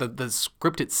 The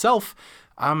script itself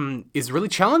is really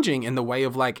challenging in the way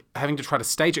of having to try to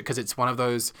stage it, because it's one of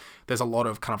those. There's a lot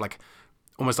of kind of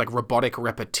almost like robotic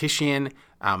repetition,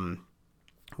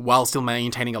 while still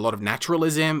maintaining a lot of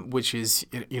naturalism, which is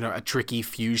a tricky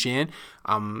fusion.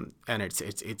 And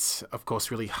it's of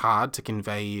course really hard to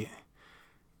convey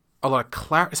a lot of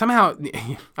clarity. Somehow,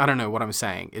 I don't know what I'm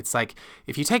saying. It's like,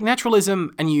 if you take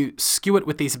naturalism and you skew it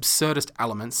with these absurdist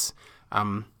elements,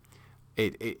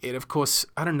 it of course,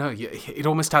 I don't know, it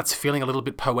almost starts feeling a little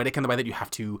bit poetic in the way that you have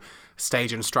to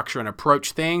stage and structure and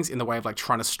approach things, in the way of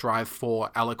trying to strive for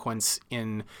eloquence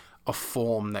in a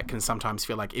form that can sometimes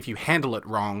feel like if you handle it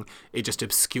wrong, it just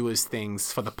obscures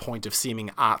things for the point of seeming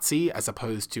artsy, as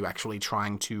opposed to actually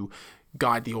trying to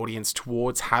guide the audience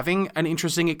towards having an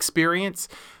interesting experience.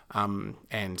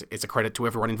 And it's a credit to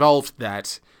everyone involved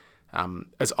that,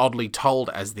 as oddly told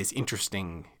as this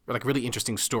really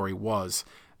interesting story was,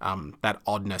 that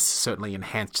oddness certainly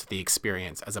enhanced the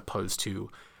experience, as opposed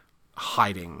to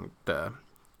hiding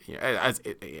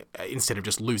instead of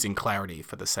just losing clarity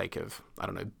for the sake of, I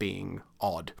don't know, being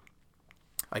odd,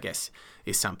 I guess,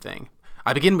 is something.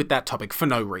 I begin with that topic for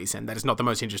no reason. That is not the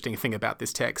most interesting thing about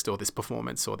this text or this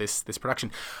performance or this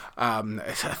production.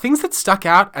 Things that stuck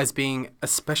out as being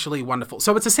especially wonderful.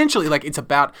 So it's essentially it's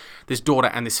about this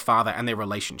daughter and this father and their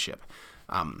relationship.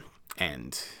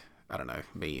 And I don't know,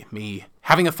 me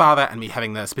having a father and me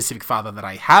having the specific father that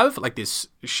I have, this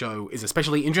show is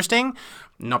especially interesting,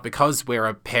 not because we're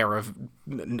a pair of,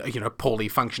 poorly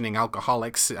functioning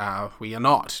alcoholics. We are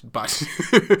not, but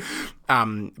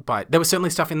there was certainly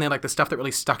stuff in there, the stuff that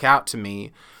really stuck out to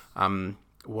me,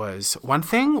 was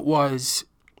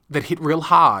that hit real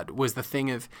hard, was the thing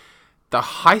of the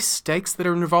high stakes that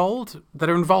are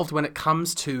involved when it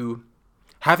comes to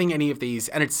having any of these,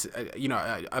 and it's,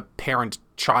 a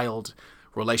parent-child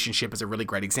relationship is a really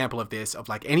great example of this, of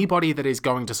anybody that is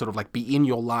going to sort of be in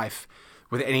your life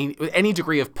with any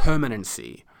degree of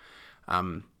permanency.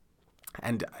 And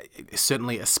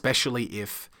certainly, especially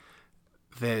if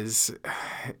there's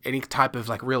any type of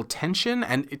like real tension,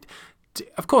 and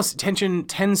of course, tension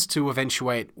tends to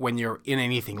eventuate when you're in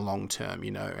anything long term,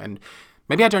 and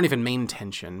maybe I don't even mean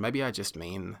tension. Maybe I just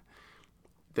mean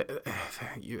that,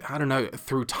 I don't know,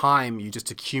 through time, you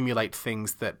just accumulate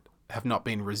things that have not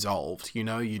been resolved,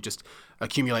 you just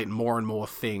accumulate more and more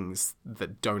things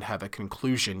that don't have a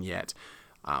conclusion yet.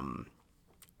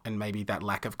 And maybe that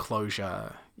lack of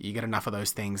closure, you get enough of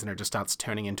those things and it just starts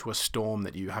turning into a storm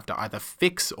that you have to either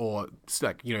fix or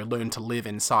learn to live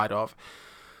inside of,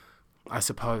 I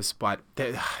suppose. But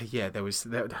there was,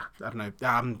 I don't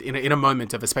know, in a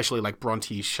moment of especially like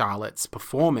Bronte Charlotte's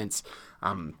performance,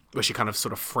 where she kind of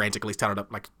sort of frantically started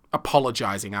up like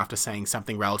apologizing after saying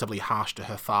something relatively harsh to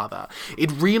her father.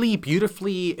 It really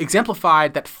beautifully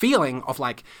exemplified that feeling of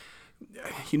like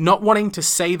not wanting to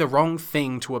say the wrong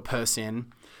thing to a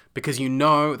person because you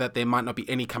know that there might not be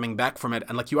any coming back from it.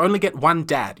 And like, you only get one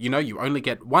dad, you only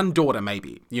get one daughter,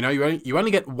 maybe, you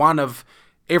only get one of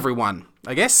everyone,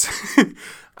 I guess.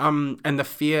 And the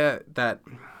fear that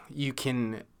you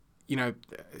can,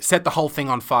 set the whole thing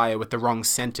on fire with the wrong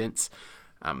sentence,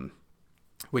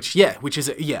 which is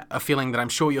a feeling that I'm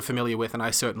sure you're familiar with, and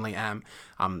I certainly am.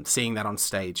 Seeing that on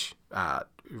stage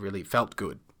really felt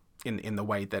good in the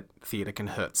way that theatre can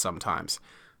hurt sometimes.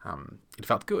 It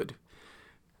felt good.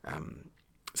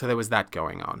 So there was that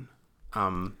going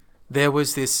on. There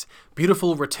was this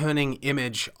beautiful returning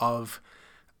image of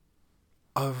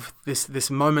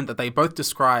this moment that they both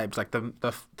described, like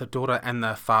the daughter and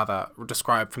the father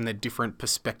described from their different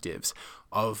perspectives,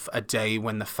 of a day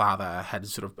when the father had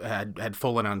sort of had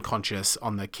fallen unconscious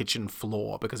on the kitchen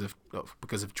floor because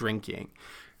of drinking,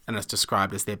 and it's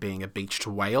described as there being a beached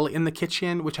whale in the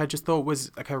kitchen, which I just thought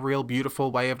was like a real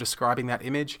beautiful way of describing that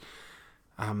image.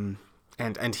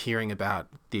 And hearing about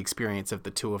the experience of the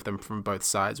two of them from both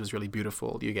sides was really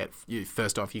beautiful.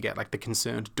 First off, you get like the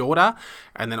concerned daughter,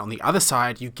 and then on the other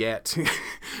side, you get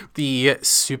the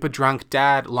super drunk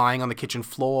dad lying on the kitchen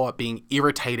floor being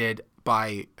irritated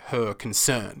by her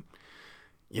concern,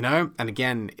 And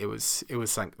again, it was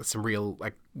like some real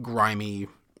like grimy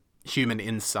human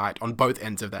insight on both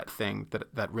ends of that thing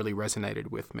that really resonated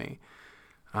with me.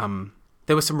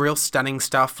 There was some real stunning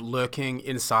stuff lurking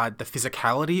inside the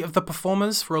physicality of the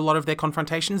performers for a lot of their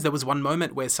confrontations. There was one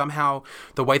moment where somehow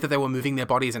the way that they were moving their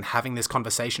bodies and having this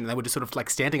conversation, they were just sort of like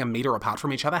standing a meter apart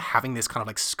from each other, having this kind of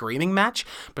like screaming match,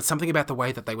 but something about the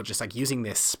way that they were just like using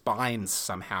their spines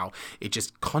somehow, it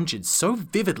just conjured so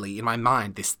vividly in my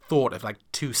mind this thought of like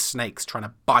two snakes trying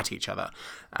to bite each other.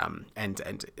 And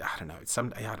I don't know,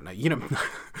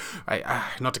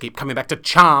 not to keep coming back to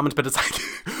Charmed, but it's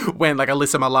like when like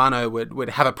Alyssa Milano would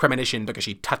have a premonition because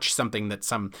she touched something that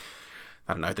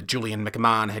that Julian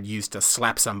McMahon had used to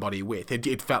slap somebody with.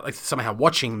 It felt like somehow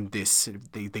watching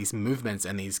these movements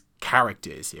and these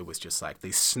characters, it was just like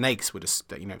these snakes were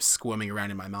just, squirming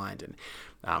around in my mind. And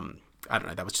I don't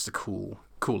know, that was just a cool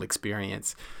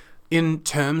experience. In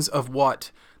terms of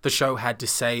what the show had to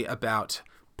say about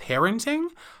parenting,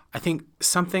 I think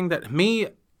something that me,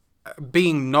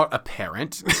 being not a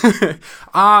parent,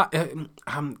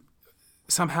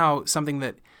 somehow something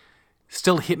that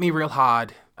still hit me real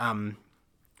hard,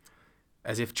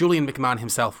 as if Julian McMahon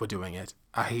himself were doing it.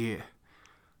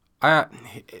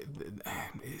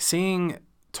 Seeing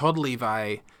Todd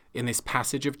Levi in this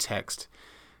passage of text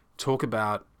talk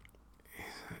about,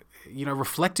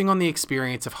 reflecting on the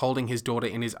experience of holding his daughter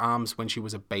in his arms when she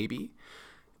was a baby,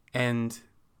 and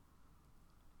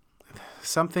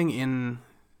something in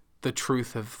the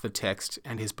truth of the text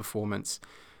and his performance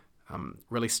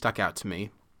really stuck out to me.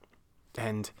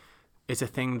 And it's a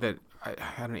thing that, I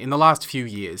don't know, in the last few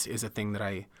years is a thing that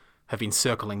I have been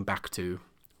circling back to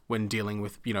when dealing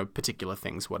with, particular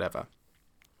things, whatever,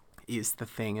 is the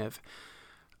thing of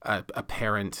a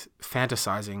parent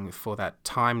fantasizing for that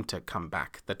time to come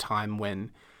back, the time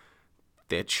when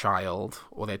their child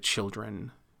or their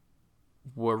children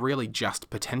were really just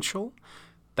potential,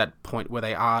 that point where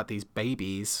they are these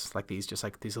babies, like these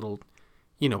little,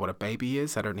 what a baby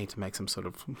is. I don't need to make some sort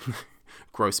of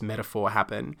gross metaphor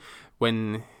happen.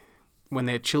 When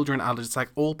their children are just like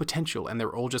all potential, and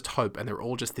they're all just hope, and they're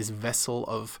all just this vessel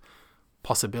of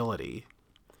possibility.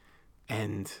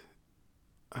 And,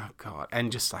 oh God,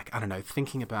 and just like, I don't know,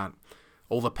 thinking about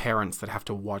all the parents that have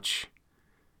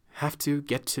to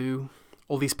get to,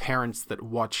 all these parents that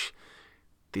watch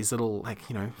these little,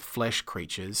 flesh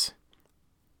creatures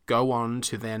go on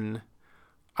to then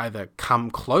either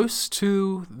come close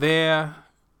to their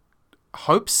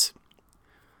hopes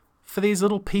for these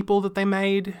little people that they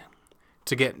made,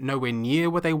 to get nowhere near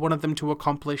what they wanted them to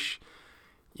accomplish.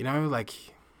 You know, like,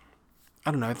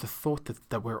 I don't know, the thought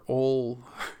that we're all,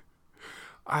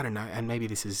 I don't know, and maybe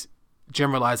this is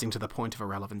generalizing to the point of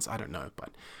irrelevance, I don't know,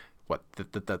 but what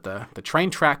the train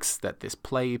tracks that this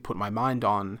play put my mind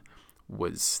on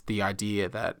was the idea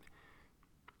that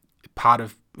part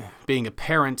of being a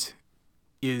parent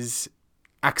is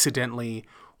accidentally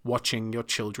watching your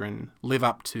children live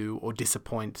up to or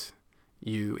disappoint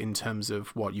you in terms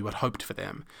of what you had hoped for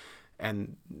them.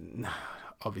 And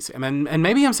obviously, and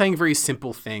maybe I'm saying very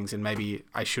simple things, and maybe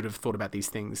I should have thought about these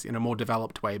things in a more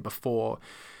developed way before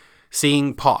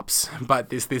seeing Pops, but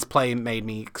this play made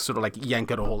me sort of like yank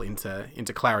it all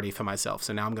into clarity for myself.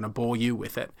 So now I'm going to bore you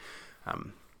with it.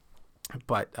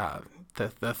 But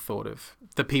the thought of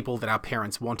the people that our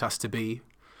parents want us to be,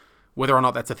 whether or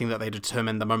not that's a thing that they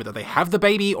determine the moment that they have the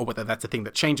baby, or whether that's a thing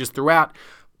that changes throughout.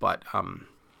 But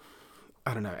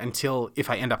I don't know, until if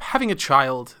I end up having a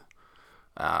child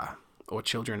or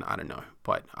children, I don't know.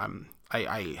 But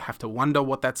I have to wonder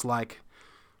what that's like.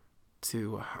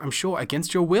 I'm sure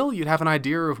against your will, you'd have an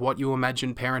idea of what you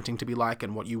imagine parenting to be like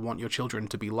and what you want your children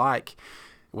to be like,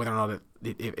 whether or not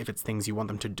if it's things you want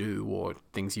them to do, or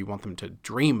things you want them to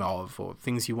dream of, or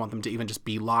things you want them to even just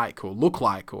be like or look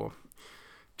like or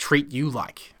treat you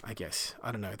like, I guess.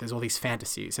 I don't know. There's all these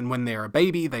fantasies. And when they're a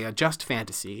baby, they are just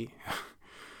fantasy.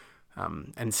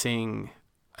 And seeing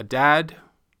a dad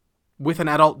with an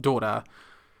adult daughter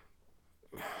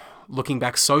looking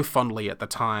back so fondly at the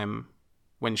time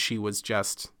when she was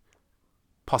just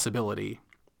possibility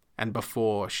and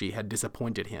before she had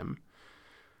disappointed him,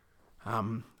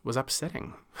 was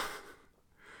upsetting.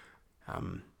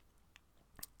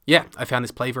 Yeah, I found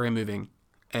this play very moving.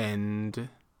 And,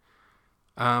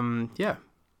 yeah.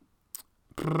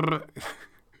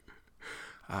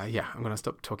 Yeah, I'm going to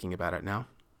stop talking about it now.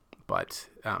 But,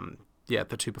 yeah,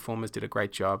 the two performers did a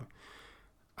great job.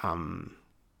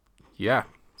 Yeah,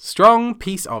 strong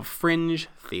piece of fringe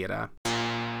theatre.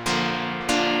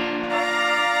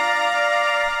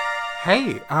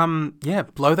 Hey, yeah,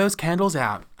 blow those candles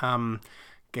out.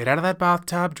 Get out of that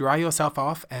bathtub, dry yourself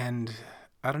off, and,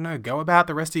 I don't know, go about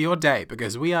the rest of your day,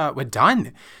 because we're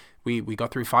done. We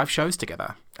got through 5 shows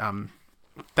together.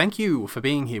 Thank you for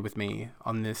being here with me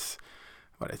on this,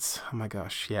 oh my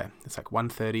gosh, yeah, it's like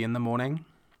 1:30 in the morning.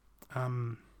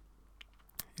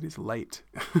 It is late.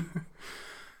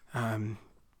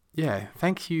 Yeah,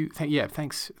 thank you.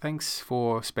 Thanks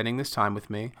for spending this time with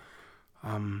me.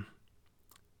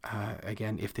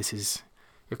 Again, if this is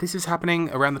happening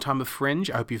around the time of Fringe,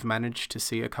 I hope you've managed to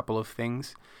see a couple of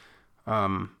things.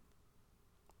 Yeah,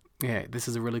 this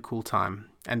is a really cool time.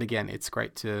 And again, it's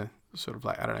great to sort of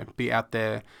like, I don't know, be out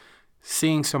there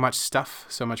seeing so much stuff,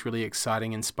 so much really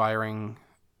exciting, inspiring,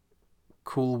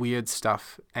 cool, weird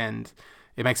stuff. And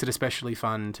it makes it especially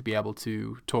fun to be able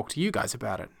to talk to you guys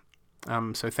about it.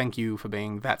 So thank you for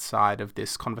being that side of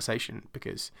this conversation,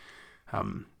 because,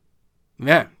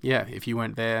 yeah, if you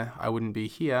weren't there, I wouldn't be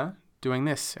here doing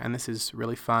this, and this is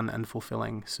really fun and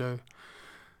fulfilling. So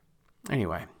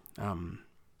anyway,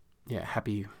 yeah,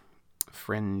 happy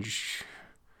Fringulaza.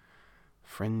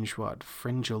 I'm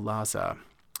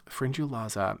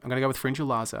going to go with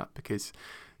Fringulaza because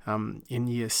in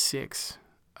year 6,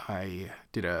 I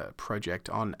did a project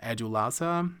on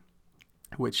Adulaza,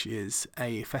 which is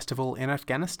a festival in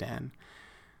Afghanistan.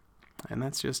 And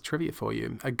that's just trivia for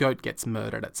you. A goat gets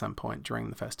murdered at some point during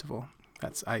the festival.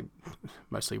 I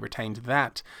mostly retained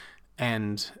that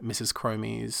and Mrs.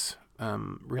 Cromie's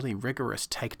really rigorous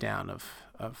takedown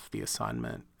of the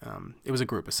assignment. It was a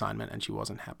group assignment and she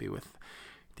wasn't happy with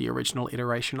the original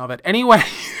iteration of it. Anyway,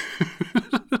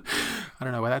 I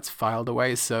don't know why that's filed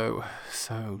away so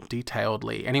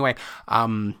detailedly. Anyway,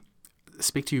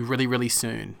 speak to you really, really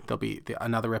soon. There'll be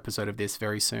another episode of this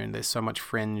very soon. There's so much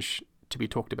Fringe to be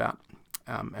talked about.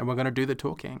 And we're going to do the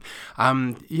talking.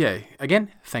 Yeah,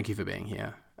 again, thank you for being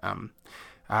here.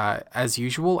 As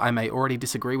usual, I may already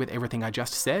disagree with everything I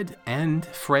just said, and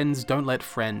friends don't let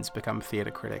friends become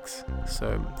theatre critics.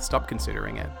 So stop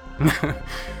considering it.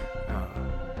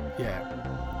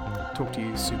 Yeah. Talk to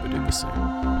you super duper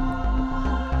soon.